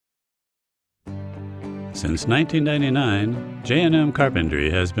Since 1999, J&M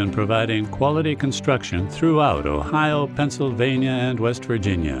Carpentry has been providing quality construction throughout Ohio, Pennsylvania, and West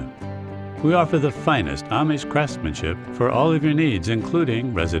Virginia. We offer the finest Amish craftsmanship for all of your needs,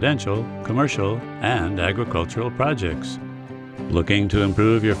 including residential, commercial, and agricultural projects. Looking to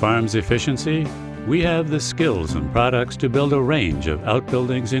improve your farm's efficiency? We have the skills and products to build a range of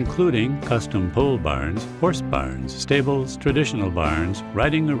outbuildings, including custom pole barns, horse barns, stables, traditional barns,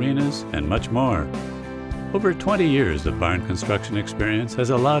 riding arenas, and much more. Over 20 years of barn construction experience has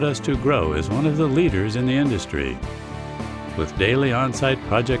allowed us to grow as one of the leaders in the industry. With daily on-site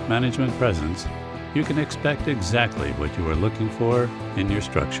project management presence, you can expect exactly what you are looking for in your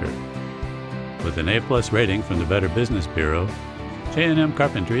structure. With an A+ rating from the Better Business Bureau, J&M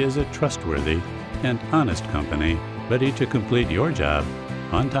Carpentry is a trustworthy and honest company ready to complete your job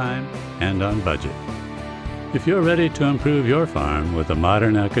on time and on budget. If you're ready to improve your farm with a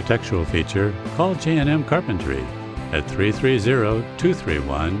modern architectural feature, call J&M Carpentry at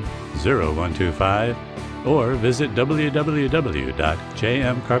 330-231-0125 or visit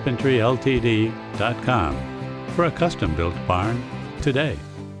www.jmcarpentryltd.com for a custom-built barn today.